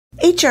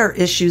HR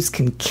issues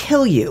can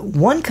kill you.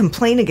 One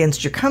complaint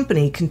against your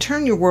company can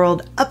turn your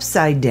world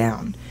upside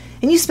down.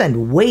 And you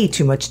spend way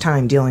too much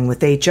time dealing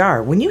with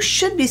HR when you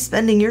should be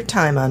spending your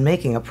time on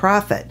making a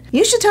profit.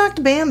 You should talk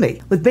to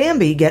Bambee. With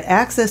Bambee, get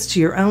access to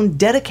your own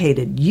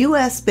dedicated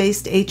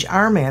U.S.-based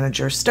HR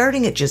manager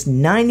starting at just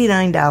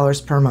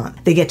 $99 per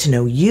month. They get to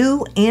know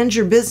you and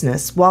your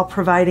business while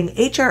providing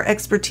HR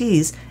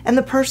expertise and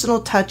the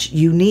personal touch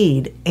you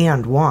need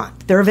and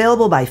want. They're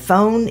available by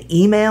phone,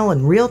 email,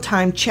 and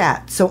real-time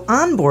chat, so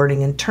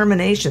onboarding and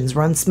terminations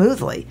run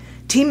smoothly.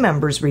 Team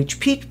members reach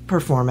peak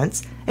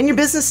performance, and your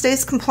business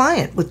stays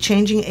compliant with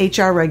changing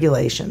HR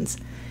regulations.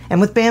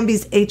 And with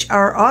Bambee's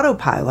HR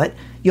Autopilot,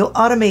 you'll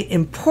automate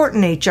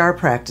important HR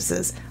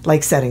practices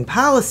like setting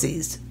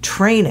policies,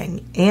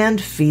 training, and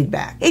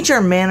feedback.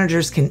 HR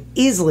managers can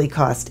easily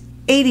cost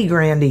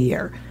 $80,000 a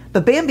year,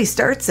 but Bambee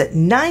starts at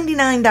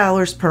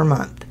 $99 per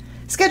month.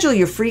 Schedule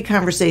your free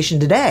conversation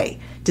today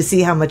to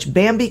see how much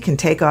Bambee can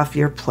take off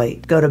your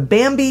plate. Go to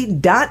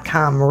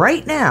Bambee.com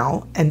right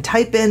now and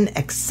type in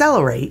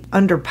Accelerate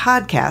under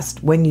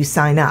podcast when you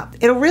sign up.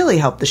 It'll really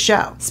help the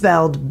show.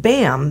 Spelled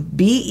BAM,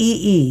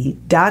 BEE.com.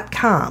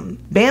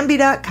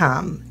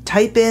 Bambee.com.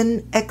 Type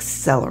in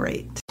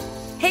Accelerate.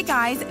 Hey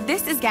guys,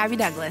 this is Gabby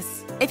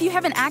Douglas. If you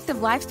have an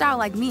active lifestyle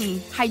like me,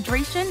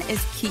 hydration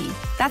is key.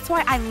 That's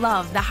why I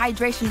love the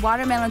Hydration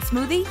Watermelon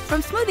Smoothie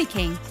from Smoothie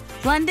King.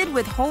 Blended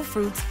with whole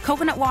fruits,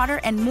 coconut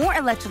water, and more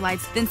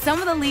electrolytes than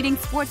some of the leading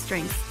sports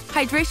drinks.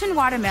 Hydration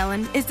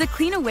Watermelon is the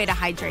cleaner way to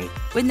hydrate,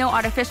 with no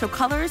artificial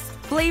colors,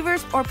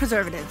 flavors, or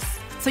preservatives.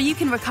 So you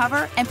can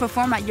recover and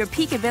perform at your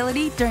peak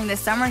ability during the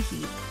summer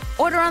heat.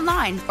 Order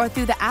online or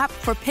through the app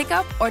for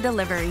pickup or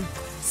delivery.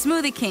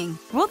 Smoothie King,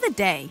 rule the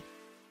day.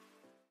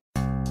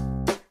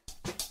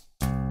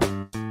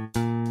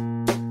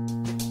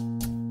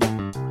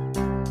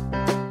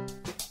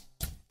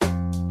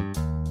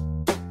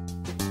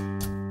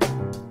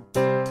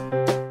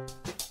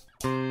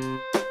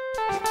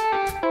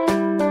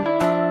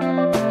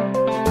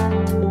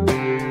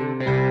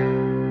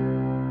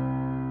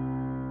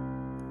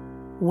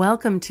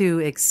 Welcome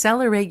to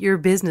Accelerate Your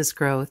Business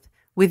Growth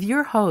with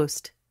your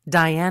host,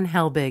 Diane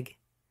Helbig.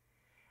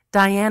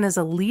 Diane is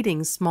a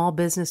leading small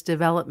business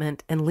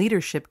development and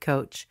leadership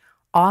coach,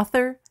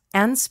 author,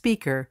 and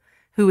speaker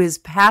who is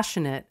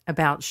passionate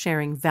about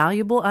sharing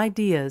valuable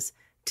ideas,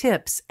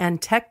 tips,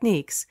 and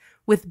techniques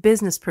with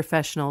business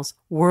professionals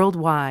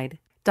worldwide.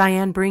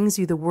 Diane brings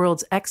you the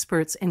world's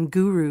experts and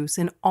gurus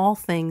in all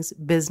things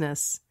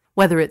business.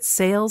 Whether it's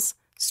sales,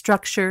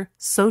 structure,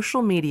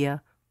 social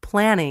media,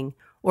 planning,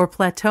 or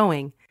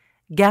plateauing,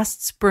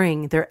 guests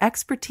bring their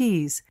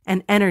expertise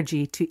and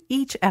energy to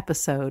each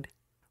episode.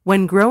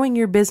 When growing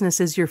your business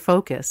is your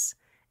focus,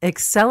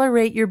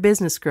 Accelerate Your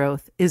Business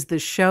Growth is the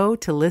show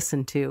to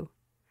listen to.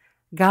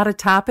 Got a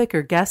topic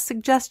or guest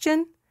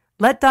suggestion?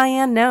 Let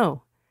Diane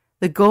know.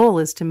 The goal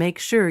is to make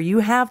sure you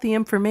have the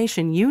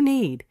information you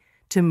need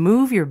to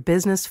move your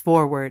business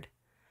forward.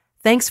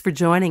 Thanks for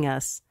joining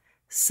us.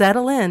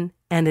 Settle in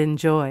and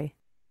enjoy.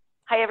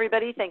 Hi,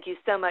 everybody. Thank you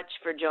so much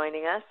for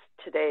joining us.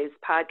 Today's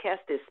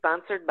podcast is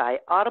sponsored by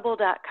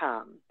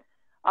Audible.com.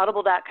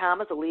 Audible.com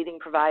is a leading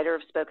provider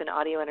of spoken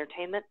audio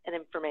entertainment and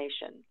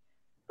information.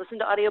 Listen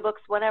to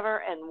audiobooks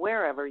whenever and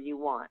wherever you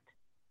want.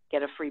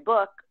 Get a free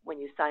book when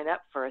you sign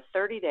up for a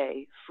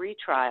 30-day free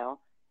trial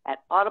at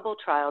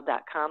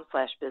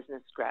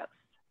audibletrial.com/businessgrowth.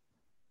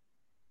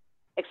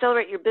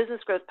 Accelerate Your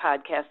Business Growth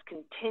podcast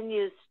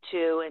continues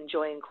to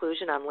enjoy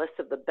inclusion on lists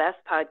of the best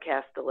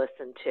podcasts to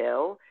listen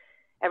to.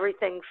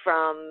 Everything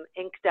from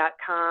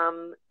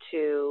Inc.com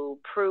to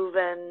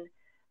Proven,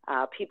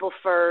 People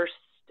First,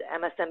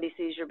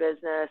 MSNBC's Your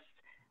Business.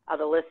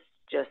 The lists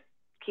just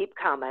keep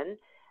coming.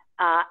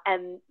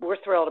 And we're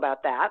thrilled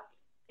about that.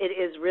 It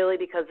is really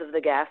because of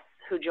the guests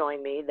who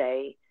join me.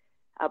 They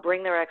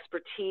bring their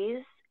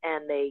expertise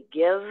and they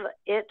give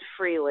it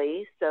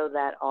freely so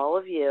that all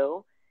of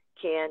you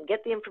can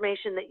get the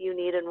information that you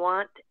need and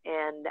want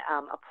and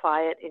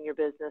apply it in your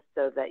business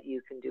so that you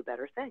can do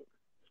better things.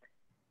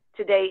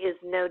 Today is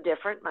no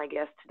different. My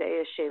guest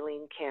today is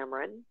Shaylene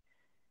Cameron.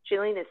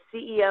 Shaylene is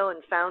CEO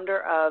and founder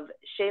of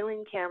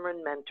Shaylene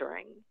Cameron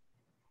Mentoring.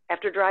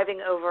 After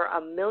driving over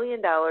 $1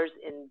 million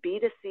in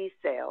B2C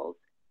sales,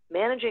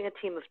 managing a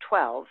team of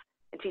 12,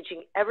 and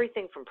teaching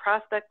everything from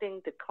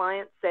prospecting to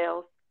client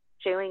sales,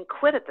 Shaylene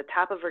quit at the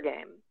top of her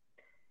game.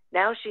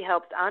 Now she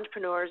helps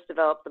entrepreneurs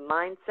develop the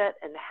mindset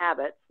and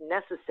habits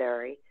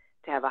necessary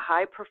to have a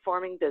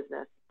high-performing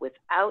business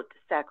without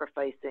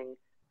sacrificing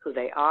who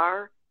they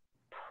are,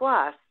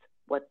 plus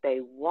what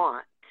they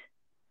want.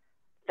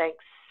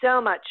 Thanks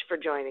so much for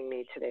joining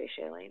me today,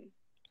 Shaylene.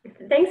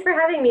 Thanks for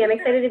having me. I'm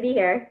excited to be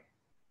here.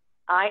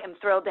 I am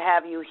thrilled to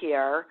have you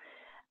here.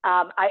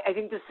 I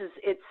think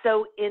it's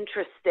so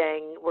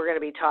interesting. We're going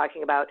to be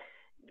talking about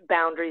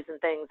boundaries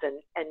and things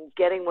and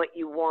getting what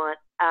you want.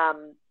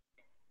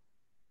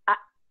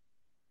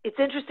 It's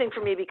interesting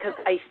for me because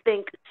I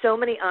think so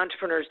many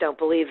entrepreneurs don't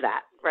believe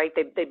that, right?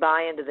 They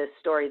buy into this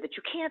story that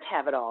you can't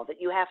have it all,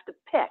 that you have to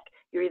pick.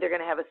 You're either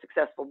going to have a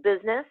successful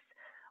business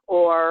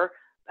or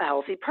a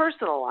healthy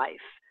personal life.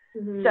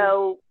 Mm-hmm.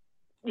 So,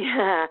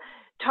 yeah,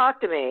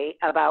 talk to me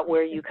about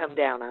where you come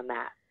down on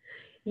that.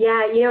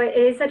 Yeah, you know, it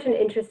is such an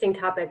interesting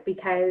topic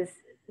because,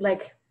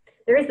 like,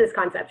 there is this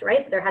concept,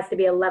 right? There has to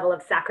be a level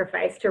of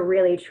sacrifice to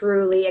really,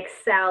 truly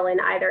excel in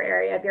either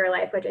area of your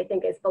life, which I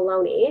think is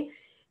baloney.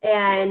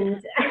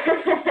 And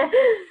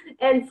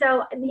and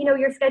so, you know,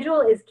 your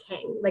schedule is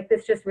king. Like,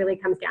 this just really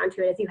comes down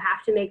to it, is you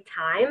have to make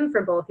time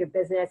for both your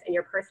business and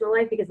your personal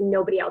life because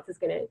nobody else is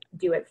going to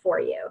do it for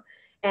you.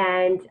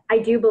 And I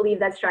do believe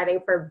that striving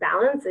for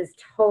balance is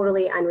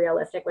totally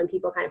unrealistic when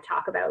people kind of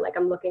talk about, like,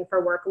 I'm looking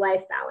for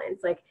work-life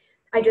balance. Like,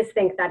 I just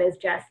think that is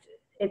just,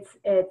 it's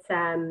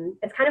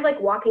kind of like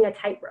walking a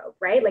tightrope,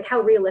 right? Like, how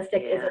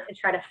realistic is it to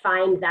try to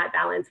find that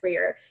balance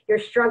where you're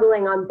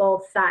struggling on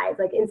both sides?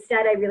 Like,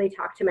 instead, I really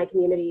talk to my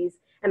communities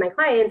and my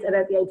clients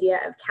about the idea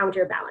of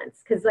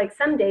counterbalance, because, like,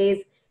 some days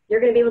you're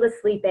going to be able to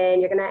sleep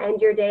in, you're going to end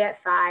your day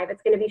at 5,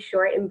 it's going to be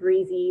short and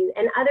breezy,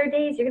 and other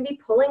days you're going to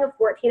be pulling a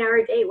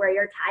 14-hour day where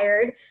you're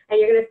tired and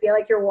you're going to feel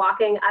like you're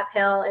walking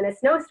uphill in a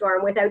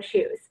snowstorm without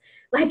shoes.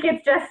 Like,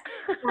 it's just,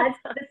 that's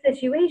the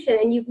situation.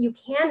 And you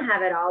can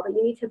have it all, but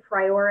you need to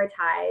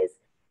prioritize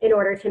in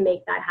order to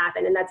make that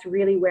happen. And that's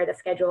really where the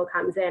schedule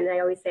comes in. And I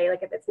always say,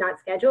 like, if it's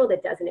not scheduled,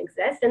 it doesn't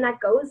exist. And that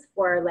goes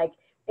for, like,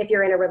 if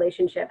you're in a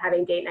relationship,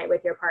 having date night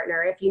with your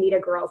partner, if you need a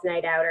girls'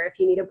 night out, or if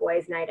you need a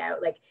boys' night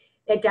out, like,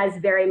 it does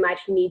very much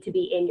need to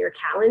be in your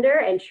calendar,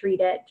 and treat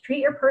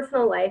your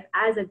personal life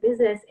as a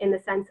business, in the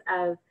sense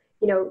of,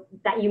 you know,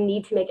 that you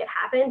need to make it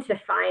happen to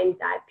find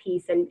that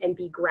peace and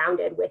be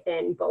grounded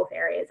within both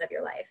areas of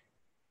your life.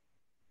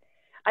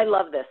 I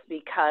love this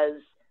because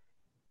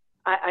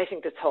I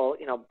think this whole,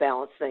 you know,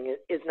 balance thing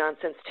is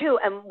nonsense too.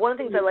 And one of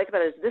the things I like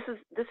about it is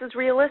this is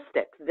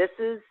realistic. This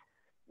is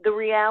the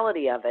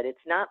reality of it.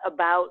 It's not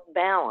about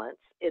balance.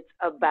 It's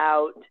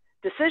about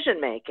decision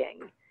making.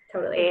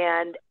 Totally.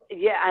 And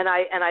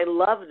I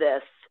love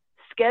this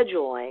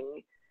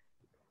scheduling,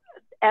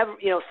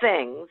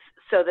 things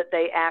so that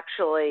they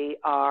actually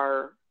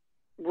are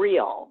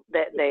real,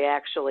 that they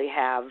actually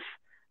have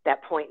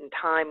that point in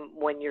time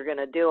when you're going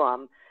to do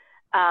them.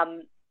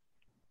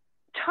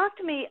 Talk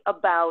to me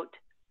about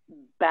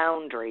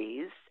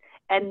boundaries.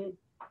 And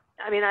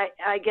I mean,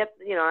 I get,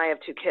 you know, I have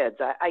 2 kids.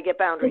 I get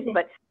boundaries,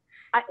 but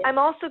I'm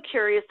also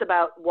curious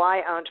about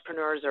why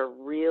entrepreneurs are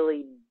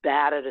really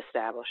bad at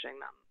establishing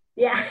them.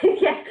 Yeah,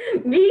 yeah,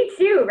 me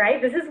too,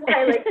 right? This is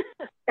why, like,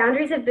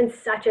 boundaries have been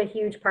such a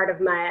huge part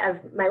of my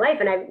life,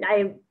 and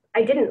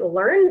I didn't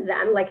learn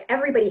them. Like,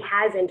 everybody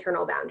has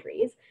internal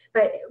boundaries,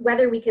 but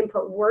whether we can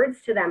put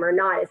words to them or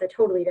not is a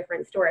totally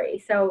different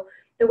story. So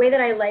the way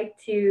that I like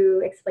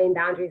to explain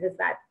boundaries is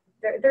that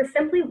they're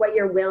simply what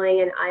you're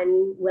willing and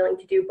unwilling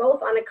to do,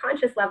 both on a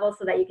conscious level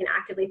so that you can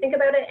actively think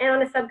about it, and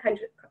on a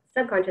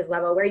subconscious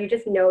level where you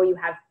just know you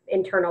have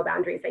internal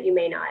boundaries that you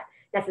may not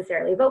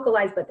necessarily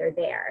vocalize, but they're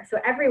there. So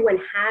everyone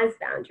has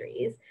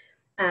boundaries.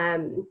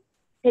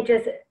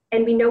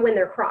 And we know when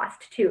they're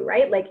crossed too,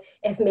 right? Like,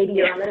 if maybe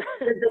you're on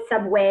the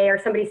subway, or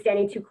somebody's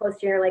standing too close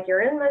to you, you're like,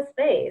 you're in my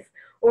space.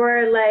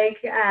 Or,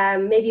 like,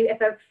 maybe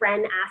if a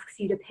friend asks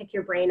you to pick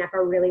your brain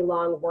after a really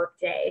long work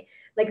day.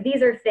 Like,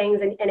 these are things,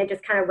 and it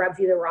just kind of rubs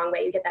you the wrong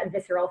way. You get that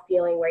visceral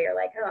feeling where you're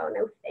like, oh,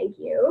 no, thank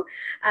you.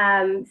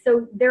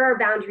 So there are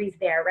boundaries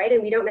there, right?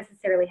 And we don't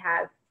necessarily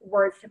have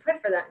words to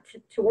put for that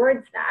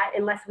towards that,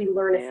 unless we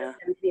learn a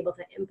system to be able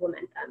to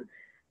implement them.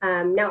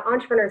 Now,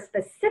 entrepreneurs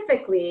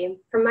specifically,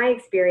 from my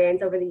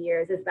experience over the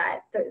years, is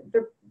that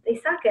they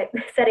suck at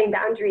setting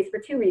boundaries for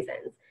 2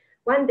 reasons.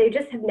 One, they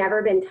just have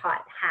never been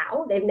taught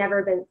how. They've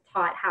never been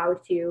taught how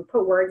to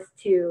put words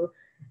to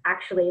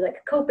actually,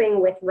 like,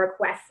 coping with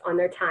requests on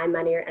their time,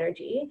 money, or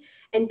energy.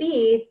 And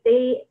B,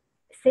 they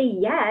say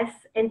yes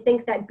and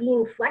think that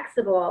being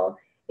flexible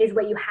is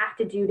what you have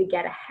to do to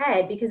get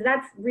ahead, because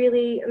that's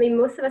really, I mean,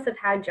 most of us have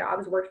had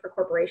jobs, worked for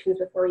corporations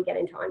before we get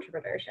into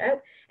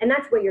entrepreneurship. And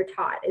that's what you're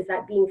taught, is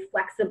that being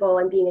flexible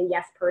and being a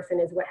yes person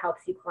is what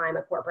helps you climb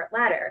a corporate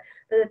ladder.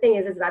 But the thing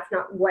is that's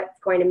not what's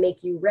going to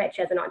make you rich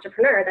as an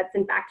entrepreneur. That's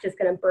in fact just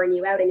going to burn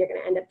you out, and you're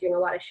going to end up doing a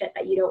lot of shit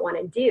that you don't want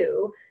to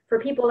do for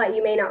people that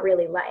you may not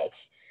really like.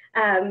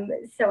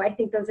 So I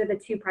think those are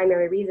the 2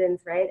 primary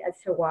reasons, right, as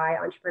to why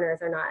entrepreneurs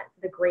are not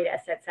the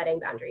greatest at setting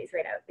boundaries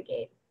right out the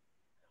gate.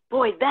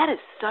 Boy, that is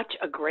such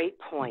a great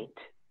point.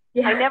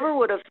 Yeah. I never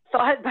would have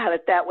thought about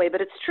it that way, but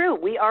it's true.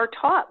 We are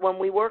taught when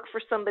we work for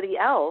somebody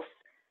else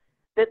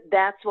that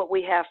that's what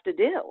we have to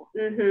do.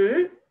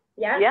 Mm-hmm.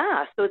 Yeah.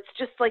 Yeah. So it's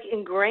just, like,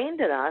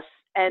 ingrained in us.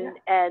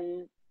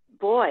 And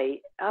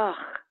boy,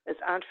 as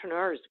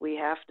entrepreneurs, we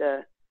have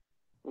to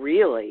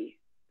really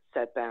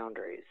set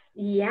boundaries.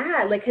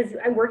 Yeah, like, because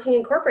I'm working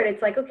in corporate,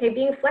 it's like, okay,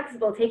 being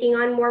flexible, taking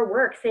on more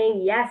work,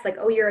 saying yes, like,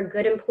 oh, you're a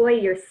good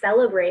employee, you're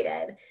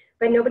celebrated.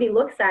 But nobody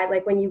looks at,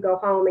 like, when you go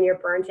home and you're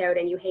burnt out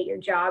and you hate your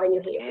job and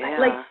you hate your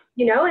like,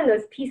 you know, and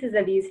those pieces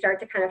of you start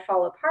to kind of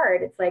fall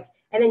apart. It's like,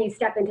 and then you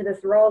step into this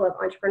role of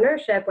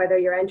entrepreneurship, whether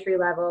you're entry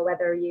level,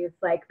 whether you've,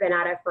 like, been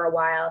at it for a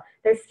while,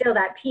 there's still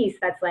that piece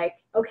that's like,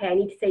 okay, I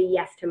need to say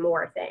yes to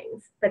more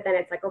things. But then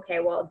it's like,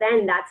 okay, well,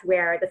 then that's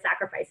where the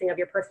sacrificing of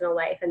your personal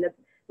life and the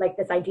like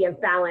this idea of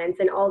balance,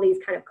 and all these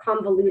kind of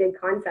convoluted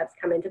concepts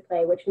come into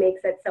play, which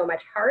makes it so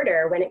much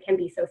harder when it can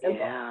be so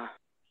simple.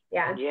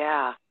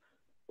 Yeah.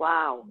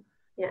 Wow.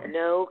 Yeah.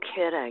 No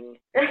kidding.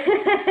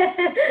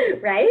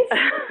 Right?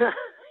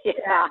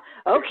 Yeah.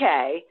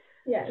 Okay.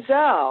 Yeah.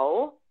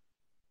 So,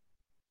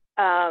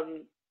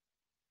 I'm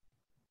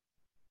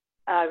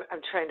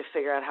trying to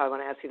figure out how I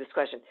want to ask you this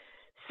question.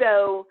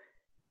 So,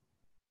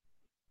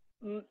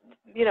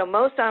 you know,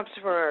 most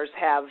entrepreneurs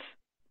have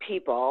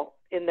people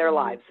in their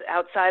lives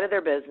outside of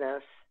their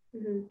business,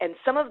 and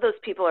some of those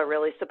people are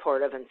really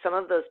supportive, and some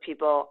of those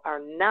people are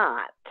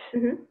not.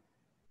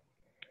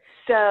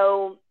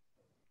 So,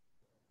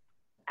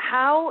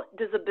 how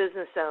does a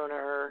business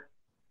owner,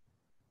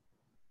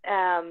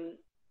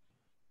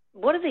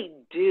 what do they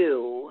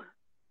do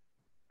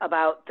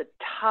about the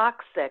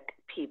toxic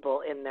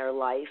people in their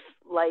life?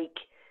 Like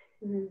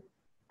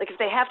if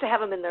they have to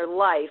have them in their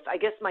life, I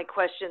guess my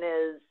question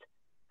is,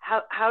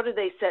 how do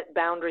they set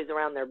boundaries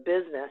around their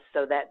business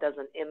so that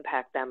doesn't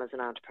impact them as an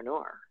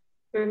entrepreneur?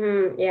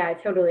 Yeah,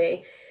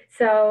 totally.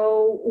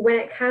 So when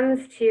it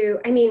comes to,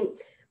 I mean,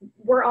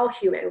 we're all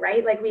human,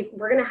 right? Like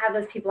we're going to have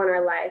those people in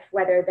our life,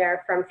 whether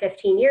they're from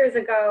 15 years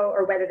ago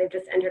or whether they've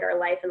just entered our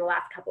life in the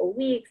last couple of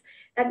weeks,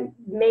 that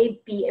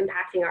may be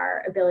impacting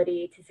our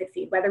ability to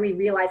succeed, whether we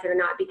realize it or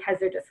not, because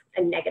they're just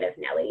a negative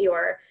Nelly,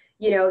 or,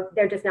 you know,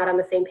 they're just not on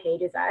the same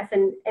page as us.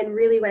 And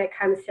really when it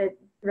comes to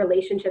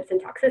relationships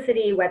and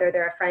toxicity, whether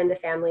they're a friend, a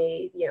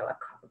family, you know, a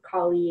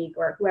colleague,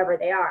 or whoever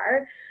they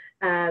are,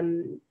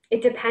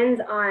 it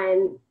depends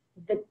on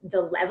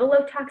the level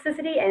of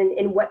toxicity and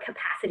in what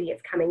capacity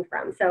it's coming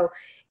from. So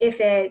if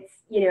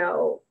it's, you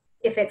know,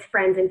 if it's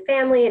friends and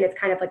family and it's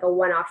kind of like a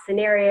one-off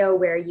scenario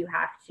where you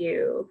have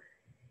to,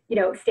 you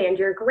know, stand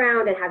your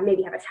ground and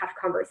maybe have a tough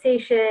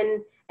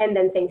conversation and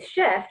then things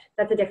shift,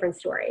 that's a different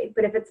story.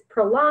 But if it's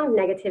prolonged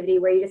negativity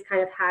where you just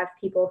kind of have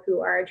people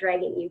who are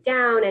dragging you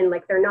down and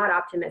like they're not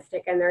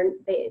optimistic and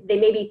they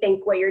maybe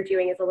think what you're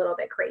doing is a little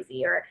bit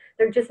crazy, or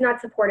they're just not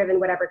supportive in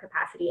whatever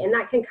capacity. And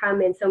that can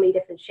come in so many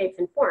different shapes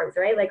and forms,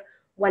 right? Like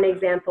one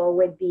example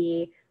would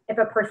be if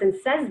a person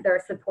says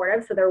they're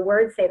supportive, so their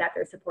words say that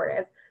they're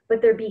supportive,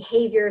 but their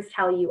behaviors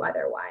tell you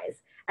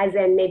otherwise. As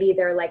in maybe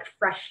they're like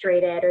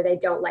frustrated, or they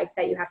don't like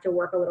that you have to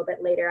work a little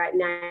bit later at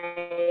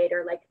night,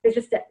 or like there's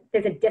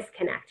a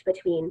disconnect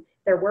between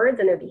their words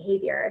and their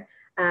behavior.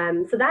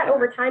 So that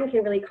over time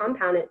can really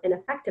compound and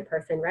affect a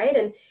person, right?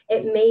 And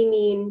it may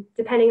mean,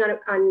 depending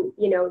on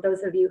you know,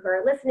 those of you who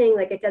are listening,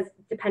 like it does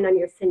depend on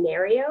your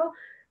scenario.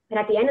 But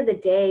at the end of the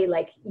day,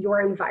 like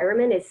your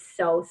environment is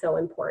so, so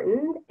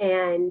important.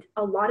 And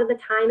a lot of the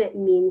time it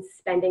means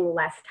spending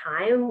less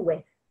time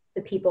with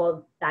the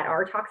people that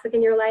are toxic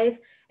in your life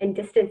and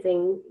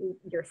distancing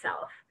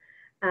yourself.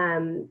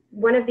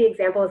 One of the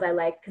examples I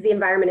like, because the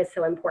environment is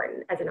so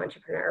important as an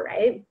entrepreneur,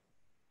 right?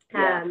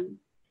 Yeah.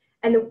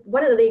 And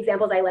one of the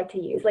examples I like to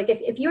use, like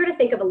if you were to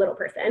think of a little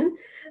person,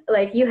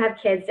 like you have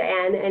kids,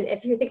 Diane, and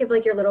if you think of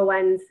like your little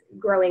ones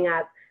growing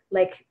up,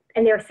 like,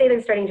 and they're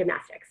starting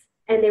gymnastics,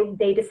 and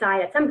they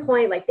decide at some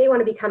point, like they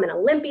want to become an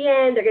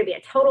Olympian, they're going to be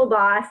a total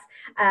boss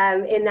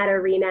in that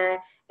arena.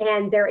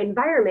 And their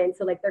environment,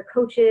 so like their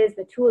coaches,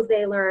 the tools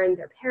they learn,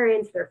 their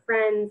parents, their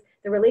friends,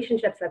 the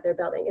relationships that they're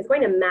building is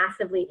going to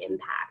massively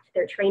impact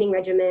their training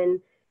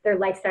regimen, their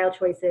lifestyle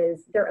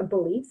choices, their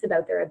beliefs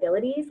about their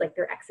abilities, like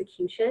their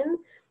execution.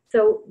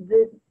 So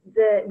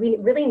we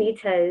really need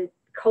to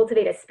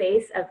cultivate a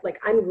space of like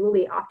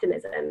unruly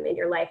optimism in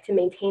your life to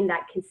maintain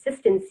that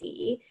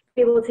consistency, to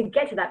be able to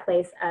get to that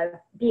place of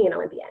being an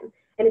Olympian.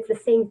 And it's the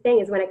same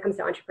thing as when it comes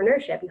to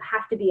entrepreneurship. You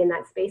have to be in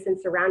that space and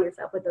surround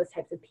yourself with those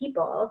types of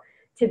people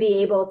to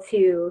be able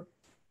to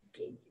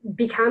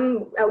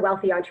become a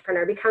wealthy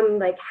entrepreneur, become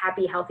like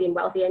happy, healthy, and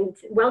wealthy. And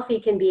wealthy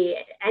can be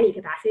any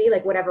capacity,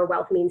 like whatever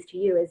wealth means to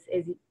you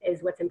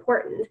is what's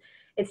important.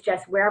 It's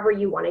just wherever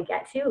you want to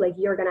get to, like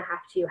you're going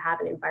to have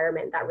an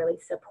environment that really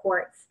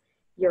supports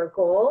your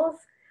goals.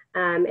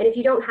 And if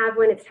you don't have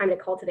one, it's time to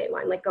cultivate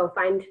one. Like go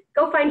find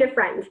a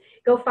friend,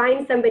 go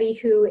find somebody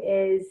who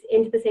is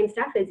into the same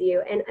stuff as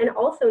you. And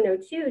also know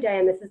too,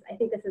 Diane, I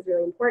think this is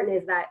really important,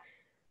 is that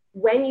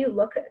when you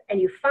look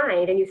and you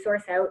find and you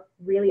source out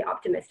really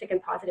optimistic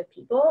and positive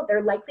people,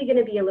 they're likely going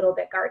to be a little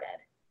bit guarded.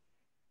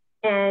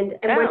 And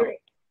I'm wondering,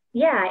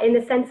 yeah, in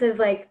the sense of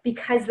like,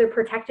 because they're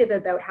protective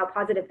about how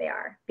positive they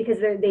are, because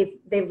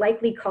they've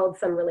likely culled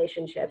some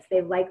relationships,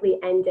 they've likely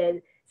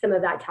ended some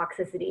of that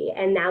toxicity,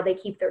 and now they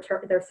keep their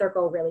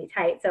circle really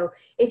tight. So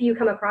if you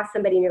come across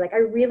somebody and you're like, I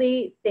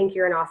really think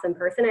you're an awesome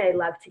person, I'd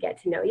love to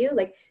get to know you,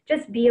 like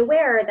just be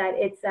aware that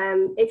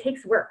it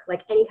takes work,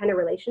 like any kind of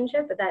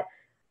relationship, but that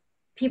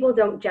people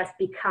don't just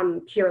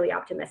become purely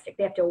optimistic.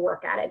 They have to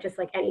work at it just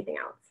like anything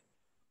else.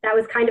 That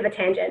was kind of a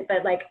tangent,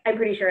 but like, I'm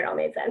pretty sure it all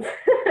made sense.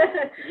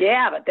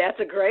 Yeah, but that's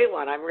a great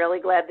one. I'm really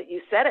glad that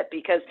you said it,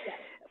 because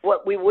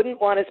what we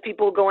wouldn't want is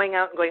people going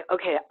out and going,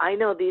 okay, I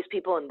know these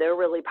people and they're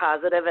really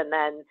positive, and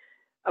then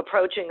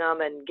approaching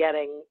them and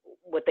getting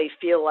what they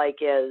feel like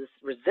is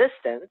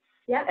resistance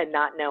and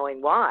not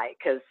knowing why.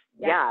 Because,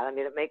 I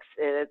mean, it makes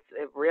it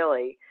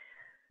really,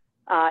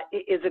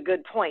 is a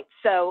good point.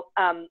 So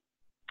I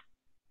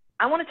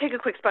want to take a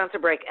quick sponsor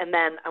break, and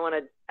then I want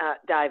to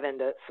dive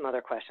into some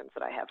other questions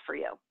that I have for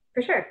you.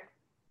 For sure.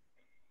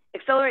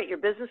 Accelerate Your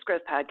Business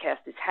Growth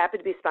podcast is happy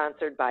to be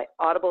sponsored by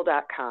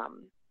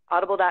Audible.com.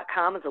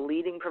 Audible.com is a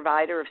leading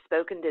provider of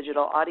spoken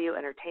digital audio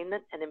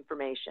entertainment and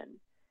information.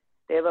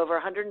 They have over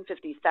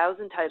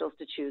 150,000 titles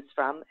to choose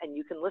from, and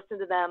you can listen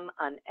to them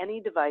on any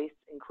device,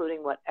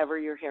 including whatever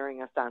you're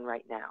hearing us on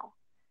right now.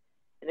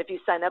 And if you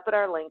sign up at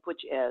our link,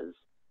 which is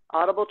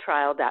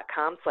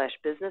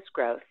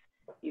audibletrial.com/businessgrowth,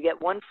 you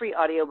get one free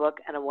audiobook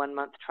and a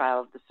 1-month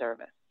trial of the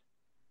service.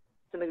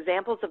 Some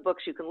examples of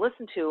books you can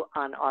listen to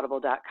on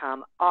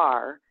audible.com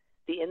are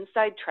The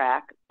Inside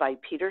Track by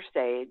Peter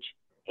Sage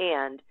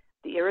and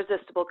The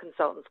Irresistible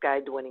Consultant's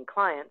Guide to Winning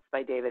Clients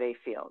by David A.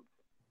 Fields.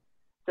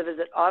 So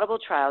visit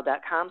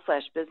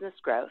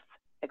audibletrial.com/businessgrowth,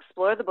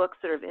 explore the books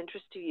that are of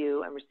interest to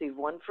you, and receive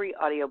one free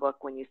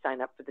audiobook when you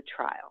sign up for the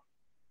trial.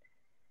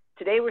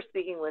 Today we're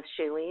speaking with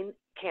Shaylene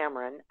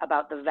Cameron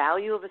about the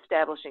value of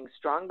establishing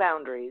strong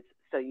boundaries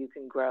so you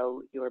can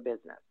grow your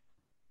business.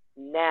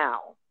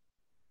 Now,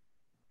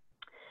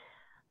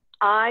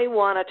 I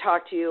want to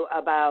talk to you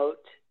about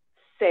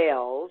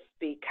sales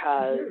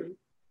because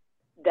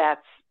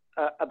that's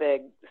a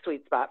big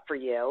sweet spot for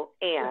you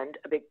and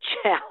a big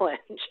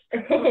challenge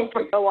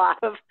for a lot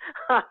of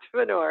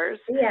entrepreneurs.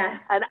 Yeah.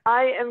 And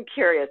I am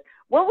curious,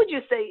 what would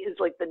you say is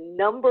like the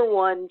number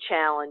one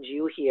challenge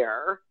you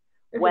hear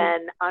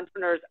when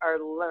entrepreneurs are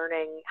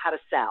learning how to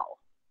sell?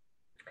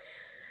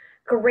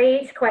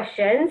 Great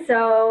question.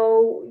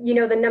 So,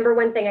 the number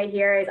one thing I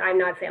hear is I'm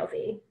not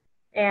salesy.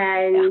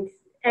 And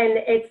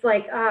it's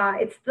like,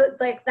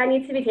 that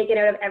needs to be taken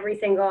out of every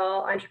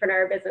single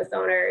entrepreneur, business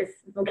owner's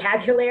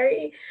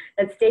vocabulary,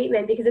 that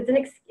statement, because it's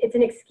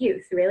an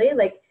excuse, really.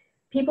 Like,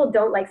 people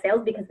don't like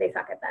sales because they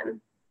suck at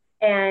them.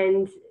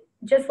 And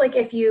just like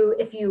if you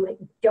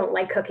don't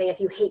like cooking, if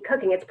you hate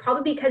cooking, it's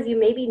probably because you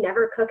maybe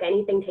never cook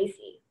anything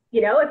tasty.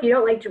 If you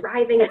don't like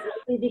driving, it's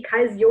probably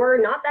because you're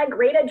not that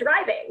great at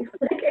driving.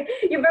 Like,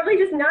 you're probably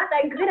just not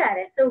that good at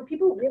it. So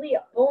people really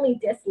only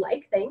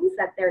dislike things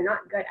that they're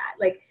not good at.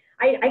 Like,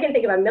 I can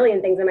think of a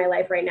million things in my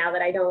life right now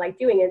that I don't like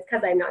doing. It's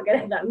because I'm not good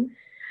at them.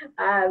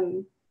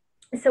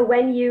 So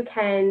when you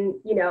can,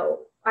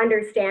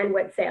 understand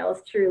what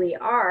sales truly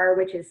are,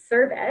 which is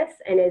service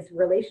and is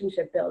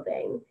relationship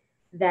building,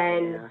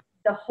 then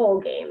the whole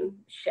game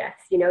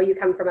shifts. You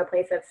come from a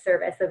place of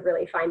service, of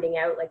really finding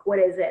out, like, what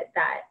is it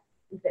that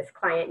this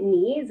client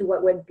needs?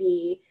 What would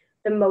be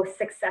the most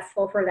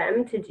successful for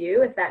them to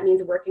do? If that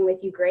means working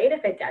with you, great.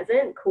 If it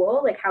doesn't,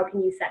 cool. Like, how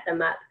can you set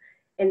them up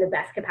in the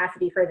best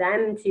capacity for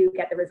them to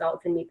get the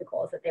results and meet the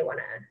goals that they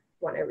want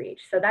to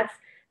reach? So that's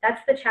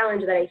the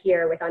challenge that I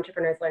hear with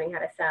entrepreneurs learning how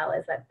to sell,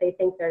 is that they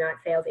think they're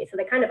not salesy. So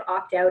they kind of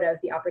opt out of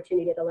the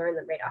opportunity to learn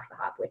them right off the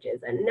hop, which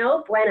is a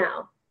no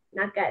bueno,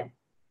 not good.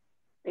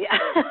 Yeah.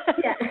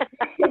 Yeah.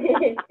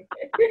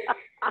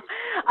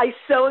 I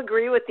so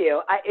agree with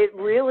you. It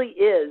really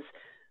is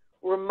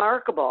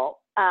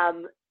remarkable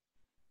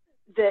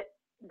that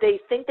they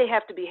think they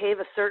have to behave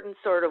a certain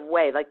sort of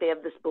way, like they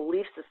have this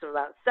belief system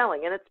about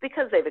selling, and it's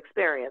because they've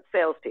experienced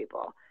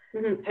salespeople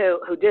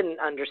who didn't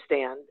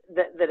understand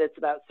that it's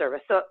about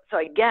service. So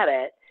I get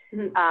it.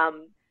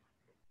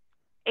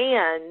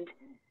 And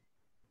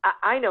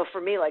I know for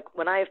me, like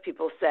when I have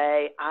people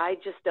say, I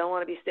just don't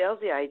want to be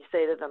salesy, I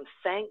say to them,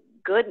 thank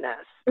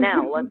goodness.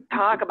 Now let's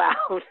talk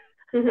about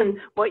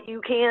what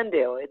you can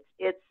do.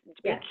 It's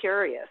be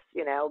curious,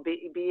 be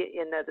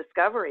in a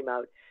discovery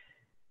mode.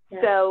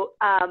 Yeah. So,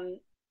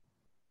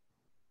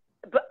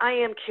 but I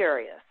am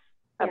curious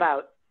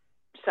about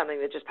something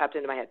that just popped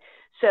into my head.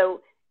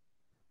 So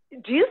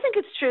do you think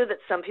it's true that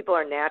some people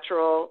are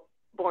natural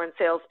born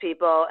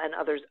salespeople and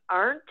others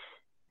aren't?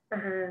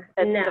 That's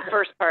the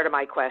first part of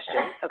my question.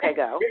 Okay,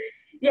 go.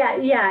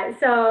 Yeah.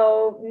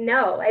 So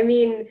no, I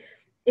mean,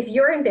 if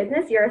you're in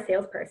business, you're a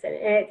salesperson.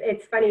 And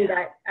it's funny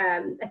that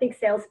I think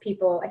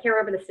salespeople, I can't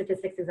remember the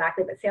statistics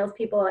exactly, but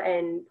salespeople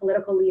and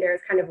political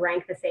leaders kind of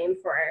rank the same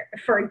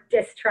for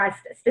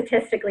distrust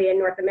statistically in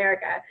North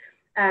America.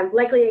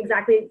 Likely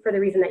exactly for the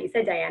reason that you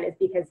said, Diane, is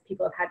because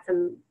people have had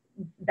some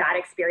bad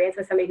experience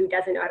with somebody who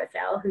doesn't know how to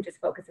sell, who just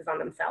focuses on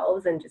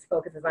themselves and just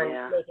focuses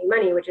on making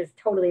money, which is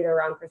totally the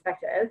wrong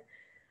perspective.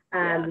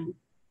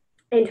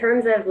 In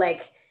terms of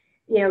like,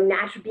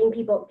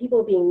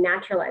 people being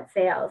natural at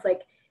sales,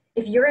 like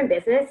if you're in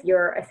business,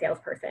 you're a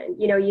salesperson.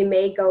 You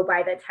may go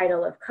by the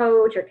title of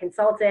coach or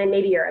consultant.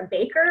 Maybe you're a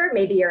baker,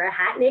 maybe you're a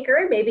hat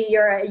maker, maybe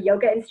you're a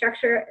yoga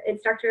instructor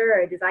or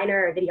a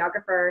designer or a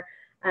videographer.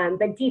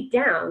 But deep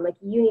down, like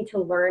you need to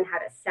learn how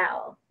to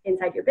sell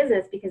inside your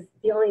business, because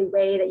the only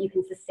way that you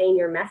can sustain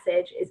your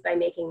message is by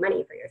making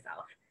money for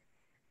yourself.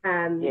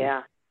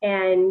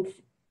 And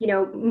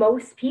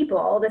most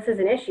people, this is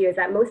an issue, is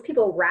that most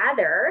people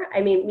rather,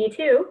 I mean, me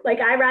too, like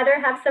I rather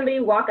have somebody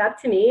walk up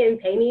to me and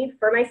pay me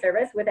for my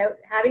service without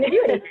having to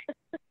do anything.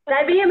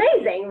 That'd be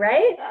amazing,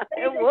 right?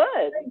 It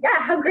would. Yeah,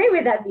 how great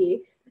would that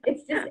be?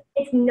 It's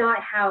it's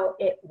not how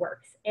it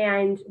works.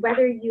 And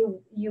whether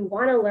you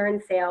want to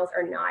learn sales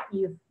or not,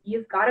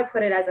 you've got to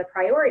put it as a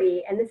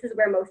priority. And this is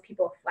where most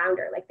people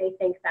flounder. Like they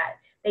think that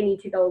they need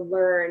to go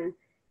learn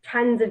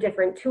tons of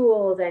different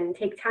tools and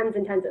take tons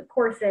and tons of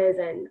courses.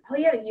 And oh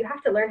yeah, you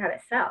have to learn how to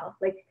sell.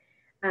 Like,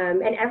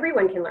 and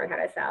everyone can learn how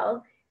to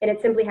sell. And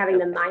it's simply having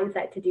the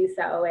mindset to do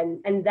so,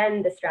 and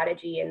then the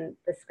strategy and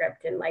the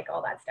script and like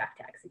all that stuff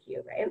to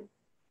execute, right?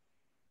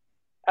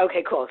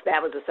 Okay, cool.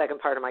 That was the second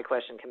part of my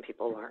question. Can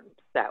people learn?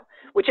 So,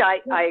 which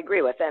I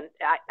agree with. And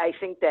I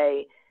think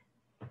they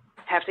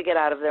have to get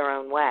out of their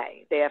own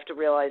way. They have to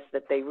realize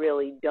that they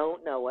really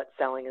don't know what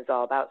selling is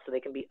all about, so they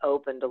can be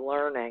open to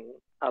learning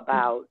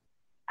about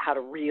how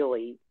to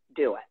really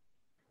do it.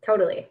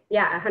 Totally.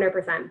 Yeah,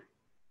 100%.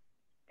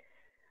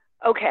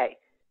 Okay.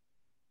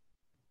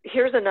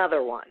 Here's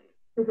another one.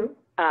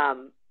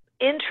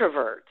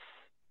 Introverts.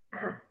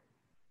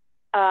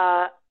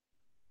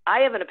 I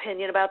have an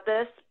opinion about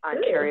this.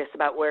 I'm curious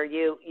about where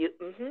you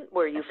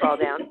fall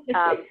down.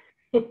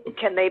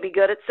 Can they be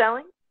good at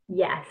selling?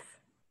 Yes.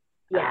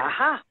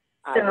 Yeah.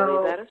 I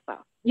believe that as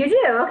well. You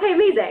do? Okay,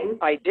 amazing.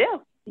 I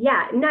do.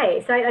 Yeah,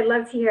 nice. I'd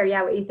love to hear,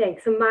 what you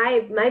think. So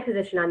my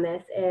position on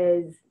this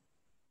is,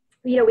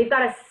 we've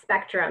got a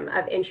spectrum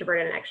of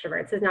introverted and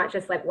extroverts. It's not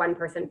just like one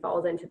person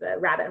falls into the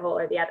rabbit hole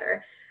or the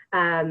other.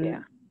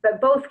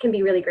 But both can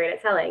be really great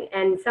at selling.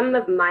 And some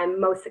of my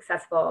most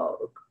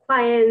successful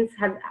clients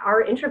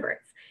are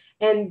introverts.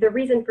 And the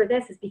reason for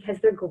this is because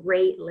they're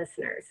great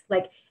listeners,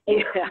 like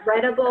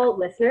incredible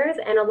listeners.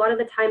 And a lot of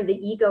the time the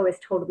ego is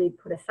totally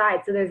put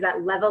aside. So there's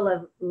that level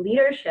of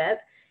leadership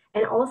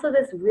and also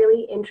this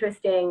really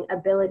interesting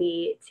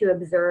ability to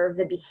observe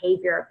the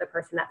behavior of the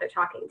person that they're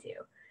talking to.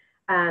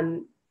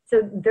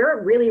 So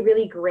they're really,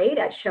 really great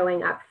at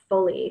showing up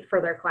fully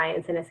for their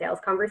clients in a sales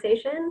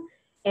conversation,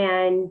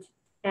 and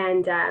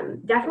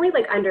definitely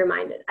like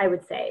undermined it, I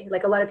would say.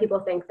 Like a lot of people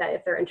think that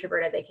if they're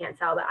introverted, they can't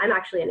sell, but I'm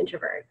actually an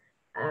introvert.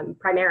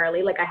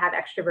 Primarily, like I have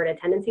extroverted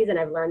tendencies and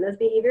I've learned those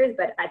behaviors,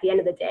 but at the end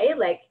of the day,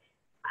 like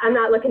I'm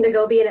not looking to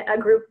go be in a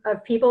group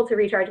of people to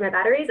recharge my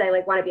batteries. I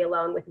like want to be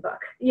alone with a book,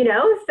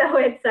 so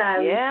it's,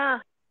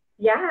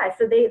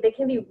 so they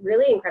can be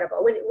really incredible.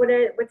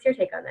 What's your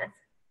take on this?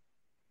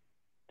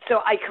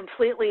 So I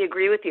completely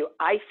agree with you.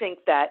 I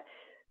think that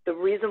the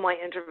reason why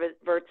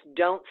introverts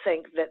don't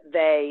think that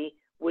they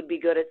would be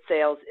good at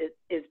sales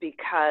is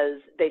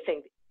because they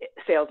think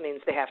sales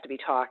means they have to be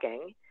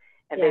talking,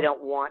 and they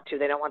don't want to.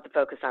 They don't want the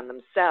focus on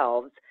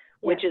themselves,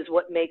 which is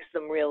what makes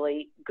them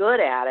really good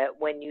at it.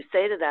 When you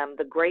say to them,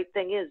 the great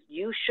thing is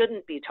you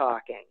shouldn't be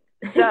talking.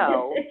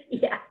 So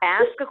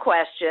ask a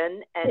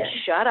question and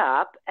shut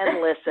up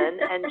and listen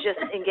and just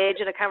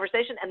engage in a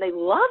conversation. And they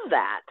love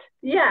that.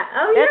 Yeah.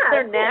 That's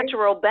their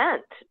natural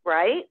bent,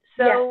 right?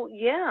 So,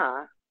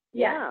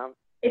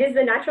 It is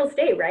the natural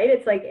state, right?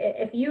 It's like,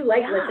 if you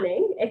like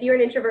listening, if you're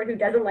an introvert who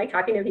doesn't like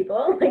talking to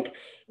people, like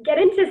get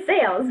into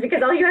sales,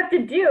 because all you have to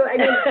do,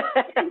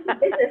 get into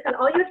business, and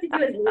all you have to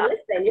do is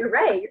listen. You're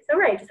right. You're so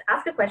right. Just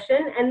ask a question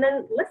and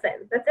then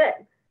listen. That's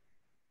it.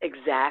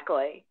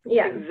 Exactly.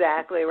 Yeah.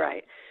 Exactly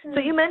right. So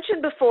you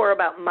mentioned before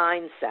about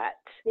mindset.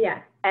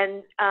 Yeah.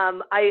 And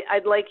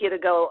I'd like you to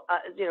go,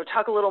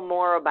 talk a little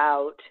more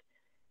about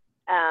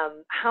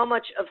how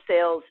much of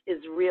sales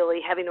is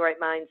really having the right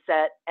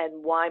mindset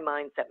and why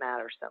mindset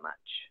matters so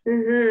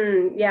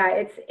much.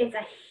 Yeah, it's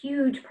a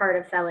huge part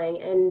of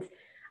selling, and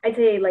I'd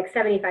say like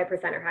 75%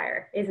 or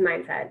higher is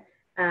mindset.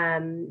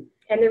 And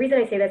the reason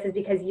I say this is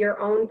because your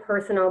own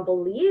personal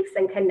beliefs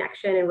and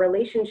connection and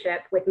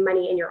relationship with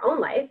money in your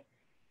own life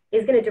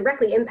is going to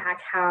directly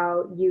impact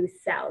how you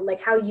sell, like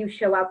how you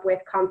show up with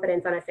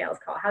confidence on a sales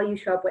call, how you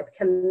show up with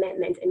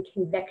commitment and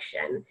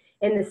conviction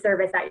in the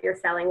service that you're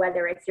selling,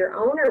 whether it's your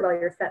own or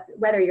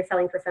whether you're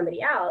selling for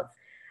somebody else.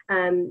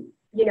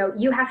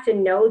 You have to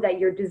know that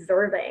you're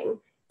deserving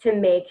to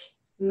make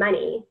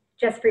money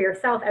just for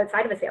yourself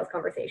outside of a sales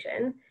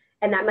conversation,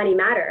 and that money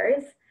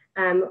matters,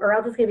 or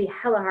else it's going to be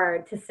hella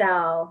hard to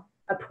sell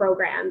a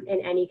program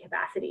in any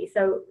capacity.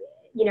 So,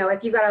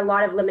 if you've got a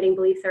lot of limiting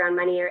beliefs around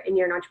money, or and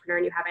you're an entrepreneur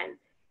and you haven't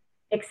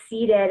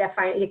exceeded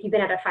if you've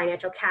been at a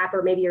financial cap,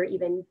 or maybe you're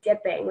even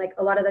dipping, like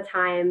a lot of the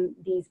time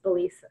these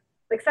beliefs,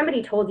 like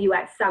somebody told you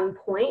at some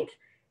point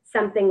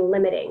something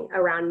limiting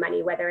around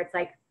money, whether it's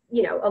like,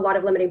 a lot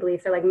of limiting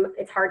beliefs are like,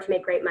 it's hard to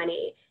make great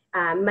money.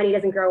 Money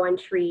doesn't grow on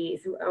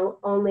trees.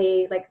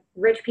 Only like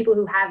rich people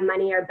who have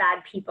money are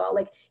bad people.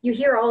 Like you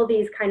hear all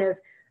these kind of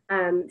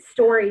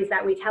stories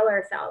that we tell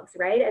ourselves,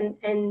 right?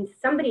 And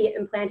somebody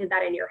implanted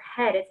that in your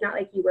head. It's not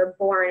like you were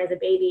born as a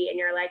baby and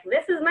you're like,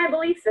 this is my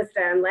belief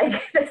system. Like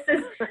this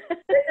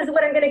is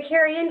what I'm going to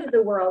carry into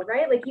the world,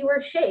 right? Like you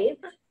were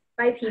shaped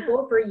by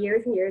people for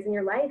years and years in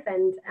your life,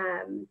 and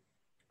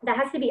that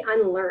has to be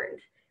unlearned.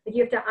 Like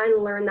you have to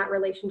unlearn that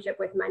relationship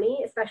with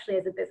money, especially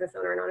as a business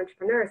owner and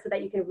entrepreneur, so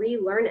that you can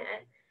relearn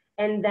it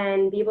and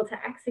then be able to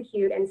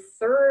execute and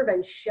serve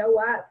and show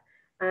up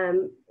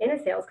in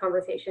a sales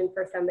conversation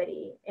for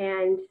somebody.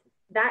 And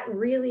that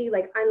really,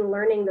 like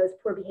unlearning those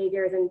poor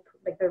behaviors and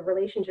like the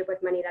relationship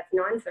with money that's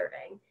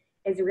non-serving,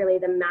 is really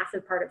the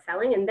massive part of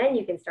selling. And then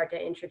you can start to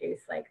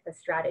introduce like the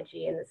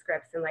strategy and the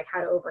scripts and like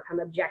how to overcome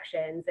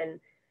objections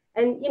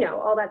and, you know,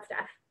 all that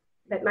stuff.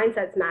 But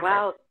mindset's massive.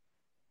 Wow.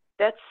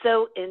 That's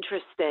so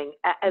interesting.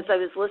 As I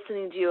was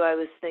listening to you, I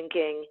was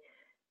thinking,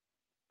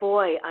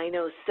 boy, I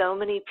know so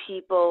many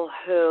people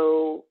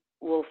who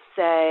will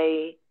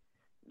say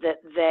that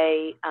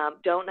they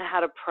don't know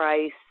how to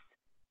price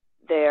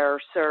their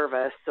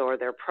service or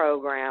their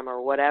program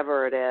or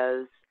whatever it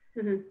is,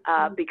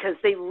 because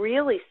they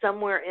really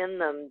somewhere in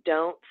them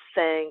don't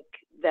think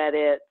that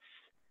it's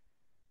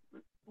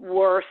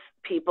worth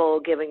people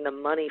giving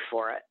them money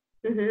for it.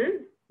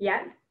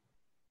 Yeah.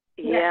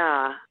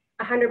 Yeah.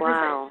 100%.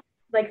 Wow.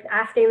 Like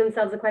asking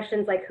themselves the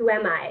questions like, who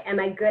am I? Am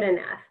I good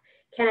enough?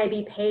 Can I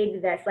be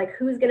paid this? Like,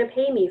 who's going to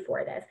pay me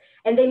for this?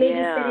 And they may be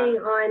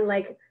sitting on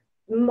like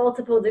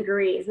multiple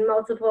degrees,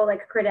 multiple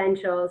like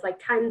credentials, like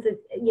tons of,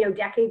 you know,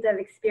 decades of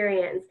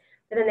experience.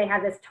 But then they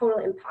have this total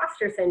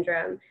imposter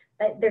syndrome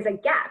that there's a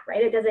gap,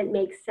 right? It doesn't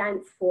make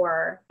sense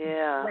for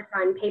what's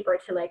on paper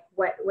to like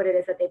what it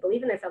is that they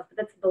believe in themselves, but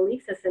that's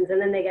belief systems. And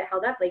then they get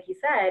held up, like you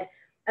said,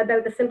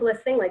 about the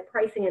simplest thing, like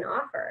pricing an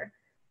offer.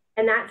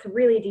 And that's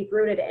really deep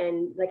rooted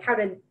in like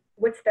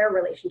what's their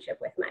relationship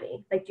with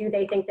money? Like, do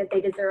they think that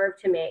they deserve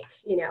to make,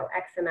 you know,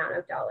 X amount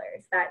of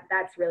dollars?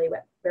 That's really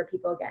where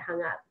people get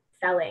hung up,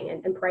 selling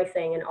and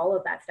pricing and all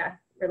of that stuff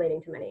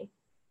relating to money.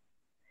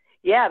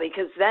 Yeah,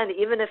 because then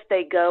even if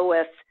they go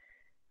with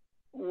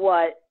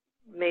what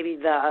maybe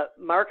the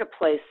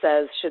marketplace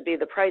says should be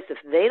the price, if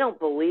they don't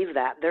believe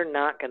that, they're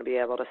not going to be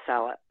able to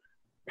sell it.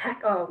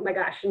 Oh my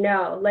gosh,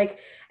 no. Like,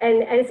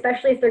 and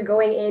especially if they're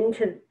going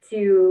into,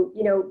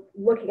 you know,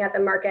 looking at the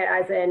market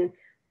as in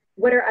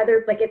what are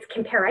other, like it's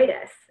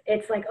comparitis.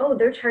 It's like, oh,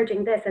 they're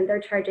charging this and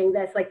they're charging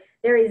this. Like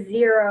there is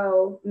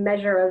zero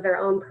measure of their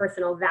own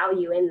personal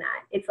value in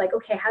that. It's like,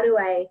 okay,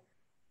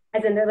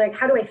 they're like,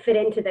 how do I fit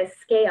into this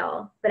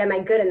scale? But am I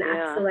good enough?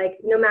 Yeah. So like,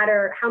 no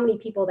matter how many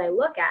people they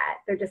look at,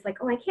 they're just like,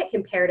 oh, I can't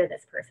compare to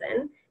this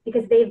person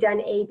because they've done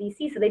A, B,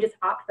 C. So they just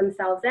opt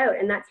themselves out.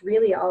 And that's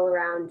really all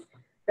around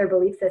their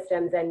belief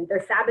systems, and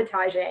they're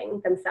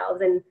sabotaging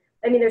themselves. And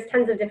I mean, there's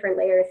tons of different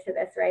layers to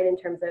this, right? In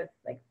terms of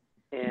like,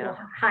 you know,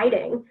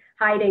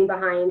 hiding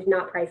behind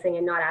not pricing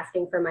and not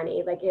asking for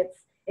money. Like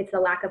it's the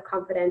lack of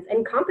confidence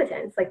and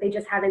competence. Like they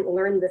just haven't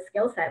learned the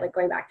skill set, like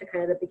going back to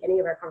kind of the beginning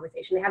of our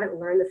conversation, they haven't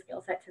learned the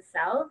skill set to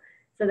sell.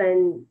 So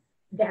then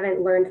they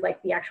haven't learned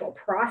like the actual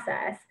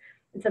process.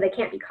 And so they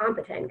can't be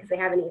competent because they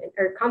haven't even,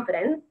 or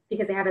confident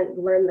because they haven't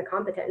learned the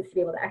competence to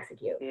be able to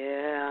execute.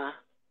 Yeah.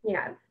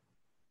 Yeah.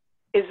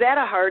 Is that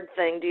a hard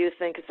thing, do you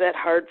think? Is that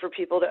hard for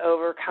people to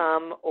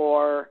overcome,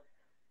 or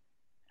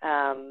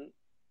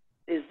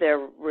is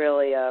there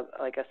really a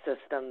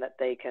system that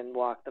they can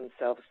walk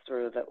themselves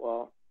through that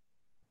will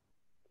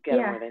get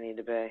them where they need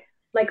to be?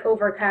 Like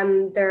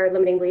overcome their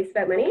limiting beliefs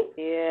about money?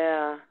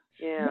 Yeah.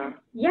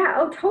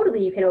 Oh,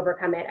 totally. You can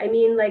overcome it. I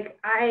mean, like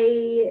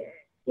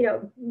you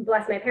know,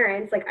 bless my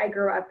parents, like I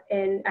grew up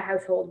in a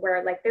household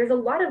where like there's a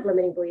lot of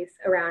limiting beliefs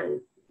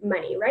around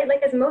money, right?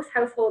 Like as most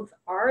households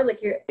are, like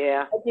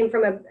I came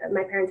from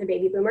my parents are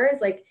baby boomers,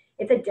 like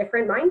it's a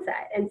different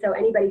mindset. And so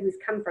anybody who's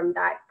come from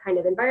that kind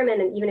of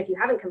environment, and even if you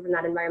haven't come from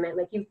that environment,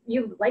 like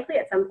you've likely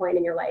at some point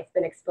in your life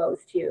been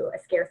exposed to a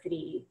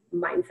scarcity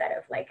mindset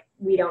of like,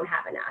 we don't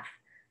have enough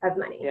of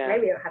money,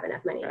 right? We don't have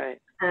enough money. Right.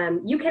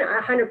 You can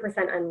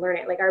 100% unlearn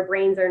it. Like our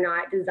brains are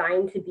not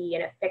designed to be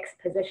in a fixed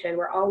position.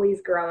 We're always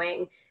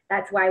growing.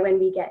 That's why when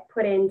we get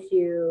put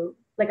into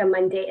like a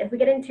mundane, if we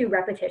get into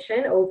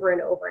repetition over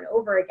and over and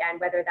over again,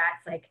 whether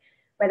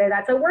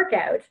that's a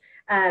workout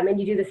and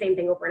you do the same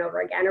thing over and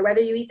over again, or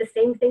whether you eat the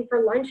same thing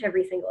for lunch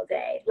every single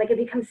day, like it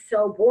becomes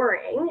so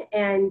boring.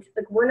 And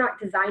like we're not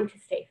designed to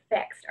stay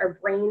fixed. Our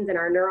brains and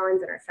our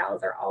neurons and our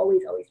cells are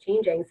always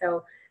changing.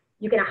 So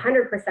you can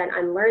 100%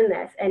 unlearn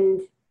this.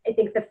 And I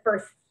think the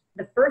first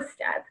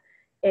step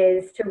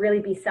is to really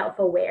be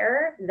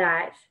self-aware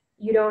that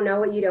you don't know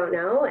what you don't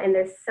know, and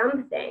there's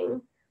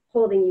something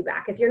holding you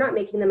back. If you're not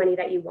making the money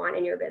that you want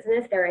in your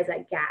business, there is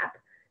a gap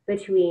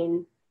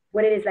between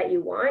what it is that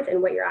you want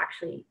and what you're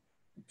actually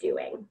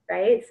doing,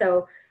 right?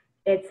 So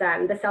it's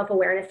the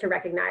self-awareness to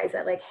recognize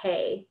that like,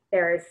 hey,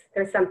 there's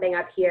something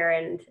up here,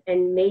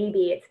 and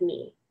maybe it's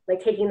me.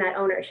 Like taking that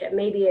ownership.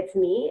 Maybe it's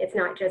me. It's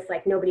not just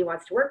like nobody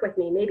wants to work with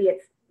me. Maybe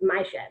it's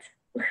my shit.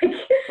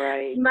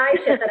 Like my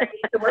shit that I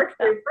need to work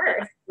through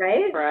first,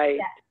 right? Right.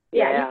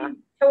 Yeah. You can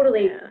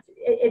totally. Yeah.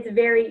 It's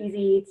very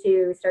easy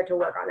to start to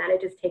work on that.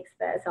 It just takes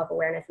the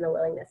self-awareness and the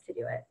willingness to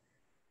do it.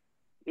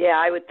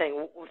 Yeah, I would think,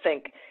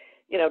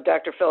 you know,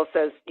 Dr. Phil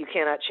says you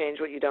cannot change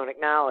what you don't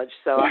acknowledge.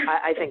 So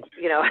I think,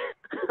 you know,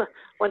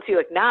 once you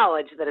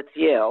acknowledge that it's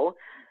you,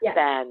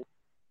 then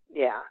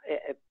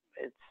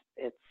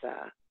it's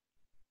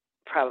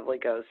probably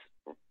goes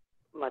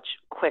much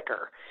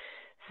quicker.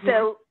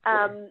 So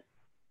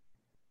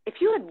if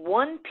you had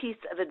one piece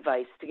of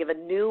advice to give a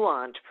new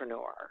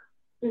entrepreneur,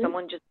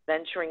 someone just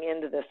venturing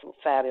into this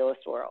fabulous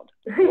world,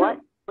 what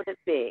would it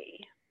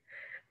be?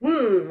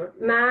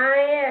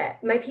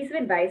 My piece of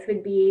advice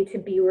would be to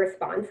be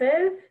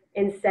responsive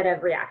instead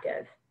of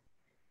reactive.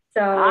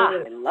 So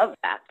I love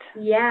that.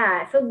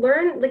 Yeah. So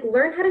learn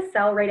how to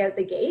sell right out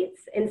the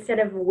gates instead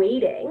of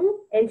waiting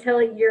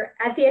until you're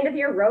at the end of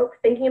your rope,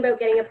 thinking about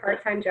getting a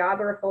part-time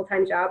job or a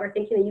full-time job, or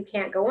thinking that you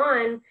can't go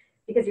on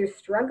because you're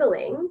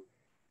struggling.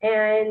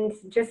 And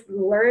just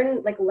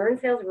learn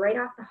sales right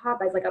off the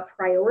hop as like a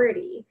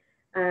priority.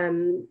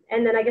 And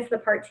then I guess the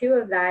part two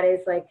of that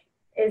is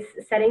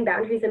setting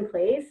boundaries in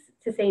place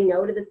to say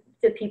no to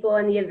the people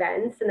and the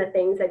events and the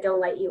things that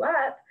don't light you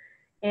up.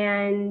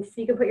 And so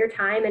you can put your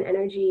time and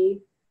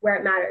energy where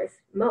it matters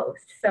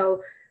most.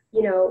 So,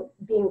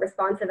 being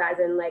responsive as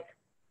in like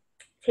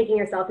taking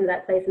yourself into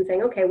that place and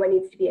saying, okay, what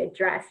needs to be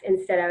addressed,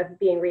 instead of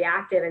being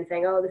reactive and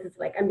saying, oh, this is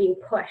like, I'm being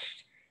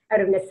pushed out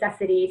of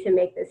necessity to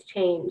make this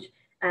change.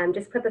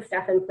 Just put the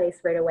stuff in place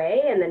right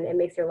away, and then it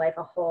makes your life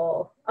a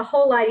whole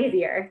lot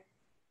easier.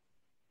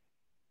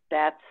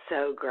 That's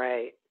so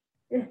great.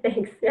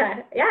 Thanks.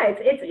 Yeah.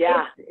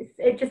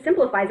 It just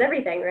simplifies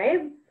everything,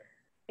 right?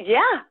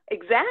 Yeah,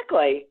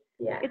 exactly.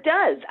 Yeah. It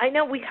does. I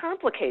know we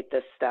complicate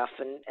this stuff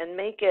and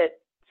make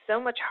it so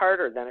much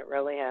harder than it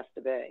really has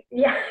to be.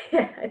 Yeah.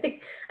 I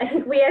think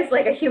we as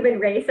like a human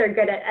race are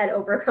good at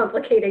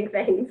overcomplicating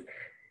things.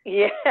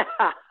 Yeah.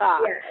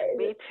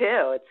 Me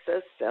too. It's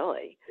so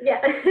silly.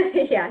 Yeah.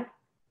 Yeah.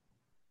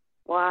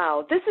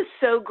 Wow. This is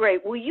so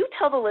great. Will you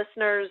tell the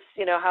listeners,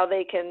 how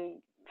they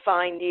can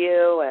find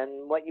you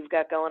and what you've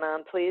got going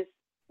on, please?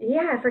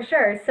 Yeah, for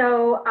sure.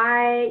 So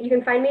you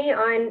can find me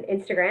on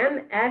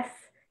Instagram,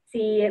 SC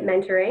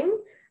Mentoring.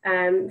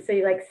 So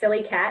you like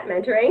silly cat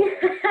mentoring.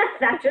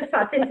 That just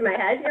popped into my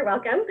head. You're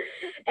welcome.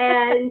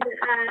 And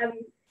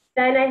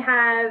then I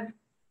have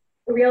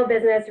Real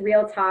Business,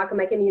 Real Talk,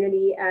 my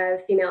community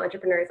of female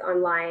entrepreneurs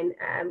online.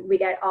 We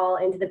get all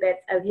into the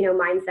bits of,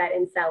 mindset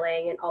and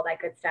selling and all that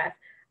good stuff.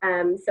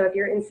 So if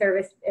you're in the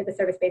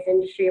service-based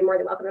industry, you're more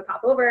than welcome to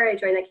pop over and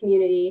join that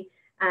community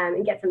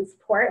and get some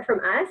support from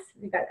us.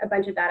 We've got a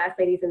bunch of badass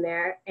ladies in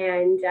there.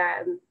 And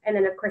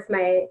then, of course,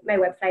 my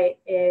website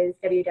is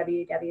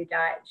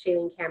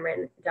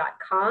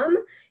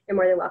www.ShayleneCameron.com. You're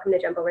more than welcome to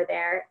jump over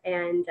there.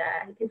 And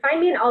you can find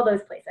me in all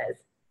those places.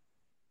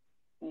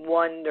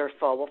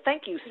 Wonderful. Well,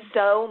 thank you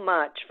so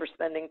much for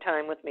spending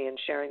time with me and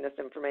sharing this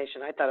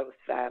information. I thought it was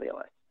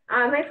fabulous.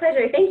 My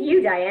pleasure. Thank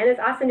you, Diane. It's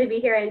awesome to be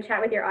here and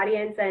chat with your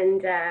audience.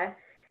 And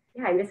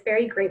I'm just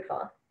very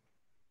grateful.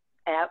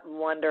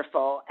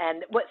 Wonderful.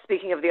 And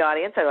speaking of the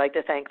audience, I'd like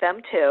to thank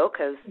them too,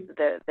 because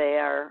they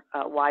are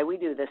why we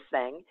do this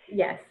thing.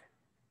 Yes.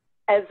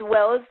 As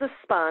well as the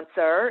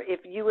sponsor.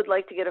 If you would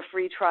like to get a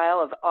free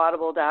trial of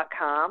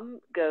audible.com,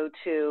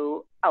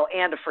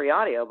 and a free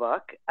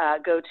audiobook,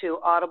 go to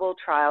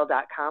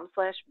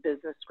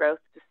audibletrial.com/businessgrowth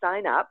to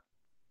sign up.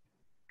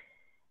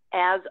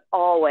 As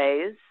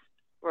always,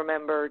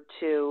 remember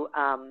to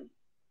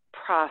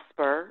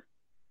prosper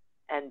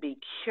and be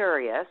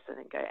curious. I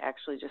think I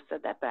actually just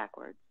said that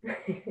backwards.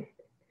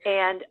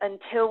 And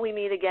until we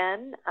meet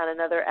again on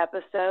another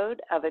episode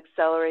of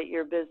Accelerate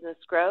Your Business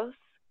Growth,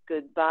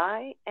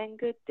 goodbye and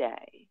good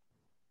day.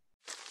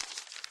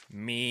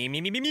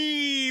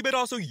 Me, but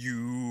also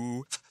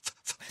you.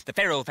 The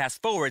Pharaoh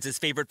fast forwards his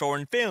favorite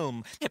foreign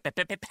film,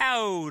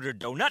 Powder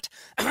Donut.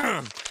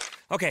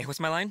 Okay, what's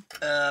my line?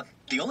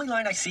 The only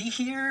line I see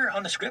here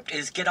on the script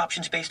is get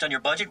options based on your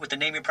budget with the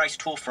Name Your Price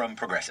tool from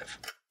Progressive.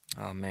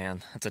 Oh,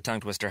 man, that's a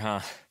tongue twister, huh?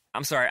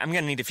 I'm sorry, I'm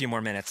gonna need a few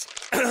more minutes.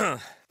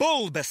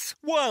 Bulbous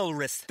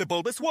Walrus, the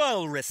Bulbous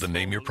Walrus. The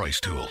Name Your Price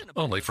tool,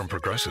 only from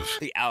Progressive.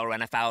 The owl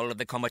ran afoul of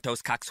the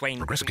comatose coxswain.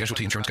 Progressive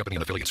Casualty Insurance Company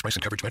and affiliates. Price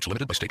and coverage match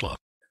limited by state law.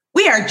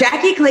 We are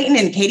Jackie Clayton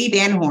and Katie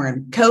Van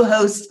Horn,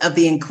 co-hosts of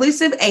the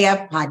Inclusive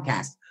AF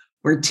podcast.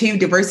 We're two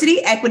diversity,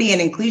 equity, and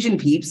inclusion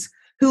peeps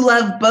who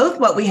love both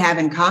what we have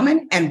in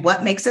common and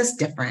what makes us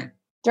different.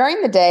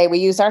 During the day, we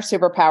use our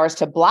superpowers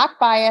to block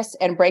bias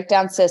and break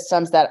down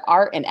systems that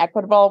are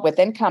inequitable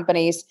within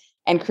companies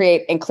and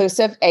create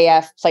inclusive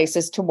AF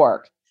places to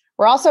work.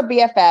 We're also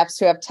BFFs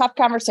who have tough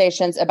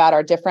conversations about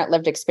our different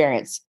lived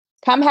experience.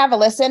 Come have a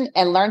listen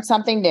and learn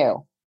something new.